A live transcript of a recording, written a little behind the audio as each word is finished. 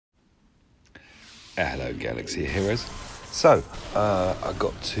Hello Galaxy Heroes. So, I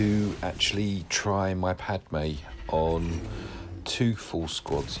got to actually try my Padmé on 2 full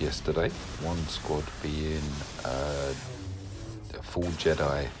squads yesterday. One squad being a full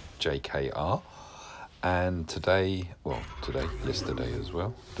Jedi JKR, and yesterday as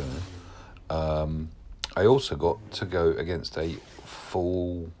well, don't know. I also got to go against a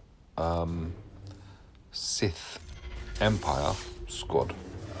full Sith Empire squad.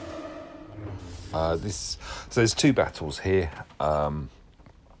 So there's 2 battles here,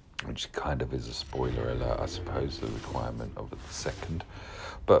 which kind of is a spoiler alert, I suppose, the requirement of the second.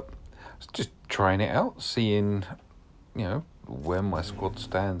 But just trying it out, seeing, where my squad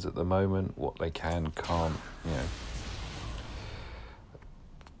stands at the moment, what they can't,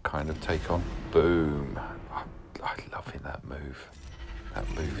 kind of take on. Boom. I'm loving that move. That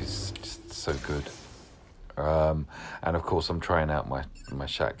move is just so good. And of course I'm trying out my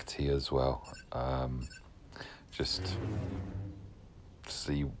Shakti as well, just to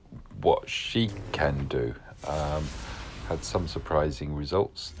see what she can do. Had some surprising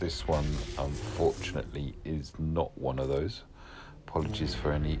results. This one unfortunately is not one of those. Apologies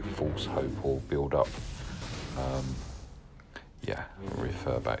for any false hope or build up.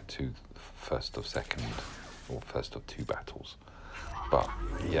 Refer back to first of 2 battles. But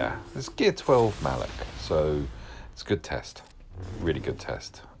yeah, it's Gear 12 Malak, so it's a good test, really good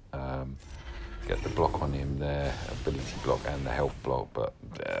test. Get the block on him there, ability block and the health block, but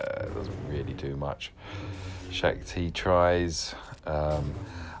it doesn't really do much. Shakti tries.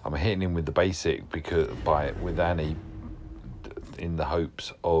 I'm hitting him with the basic with Annie in the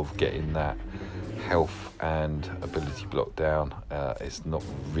hopes of getting that health and ability block down. It's not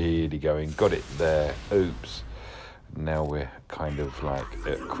really going. Got it there. Oops. Now we're kind of like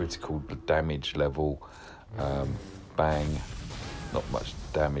at critical damage level. Bang, not much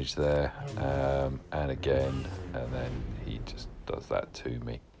damage there, and again, and then he just does that to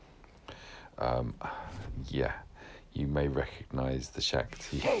me. You may recognize the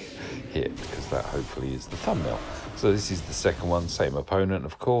Shakti hit because that hopefully is the thumbnail. So this is the second one, same opponent,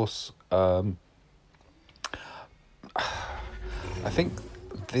 of course. I think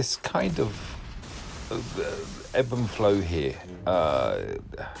this kind of ebb and flow here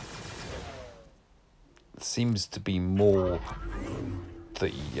seems to be more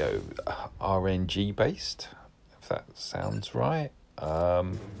the RNG based, if that sounds right.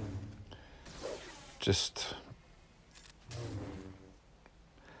 Just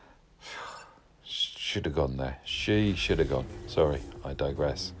should have gone there. She should have gone. Sorry, I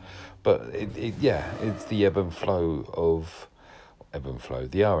digress. But it's the ebb and flow, the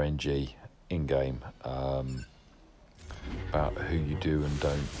RNG in game, about who you do and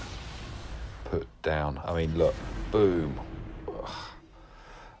don't put down. I mean, look, boom. Ugh,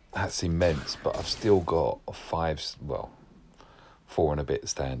 that's immense, but I've still got 4 and a bit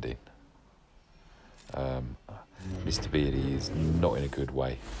standing. Mr. Beardy is not in a good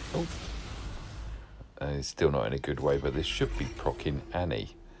way. Oh. He's still not in a good way, but this should be proccing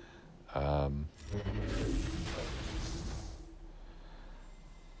Annie. Where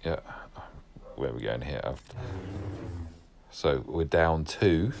are we going here? So we're down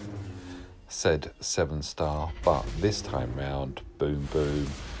 2, said 7-star, but this time round, boom, boom,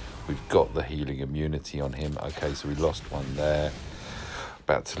 we've got the healing immunity on him. Okay, so we lost one there.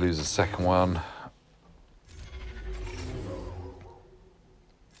 About to lose a second one.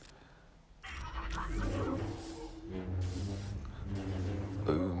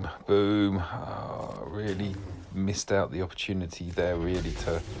 Boom, boom. Oh, really missed out the opportunity there, really,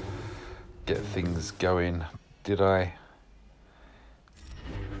 to get things going. Did I?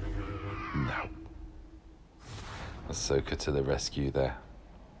 No. Ahsoka to the rescue there.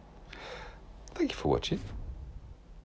 Thank you for watching.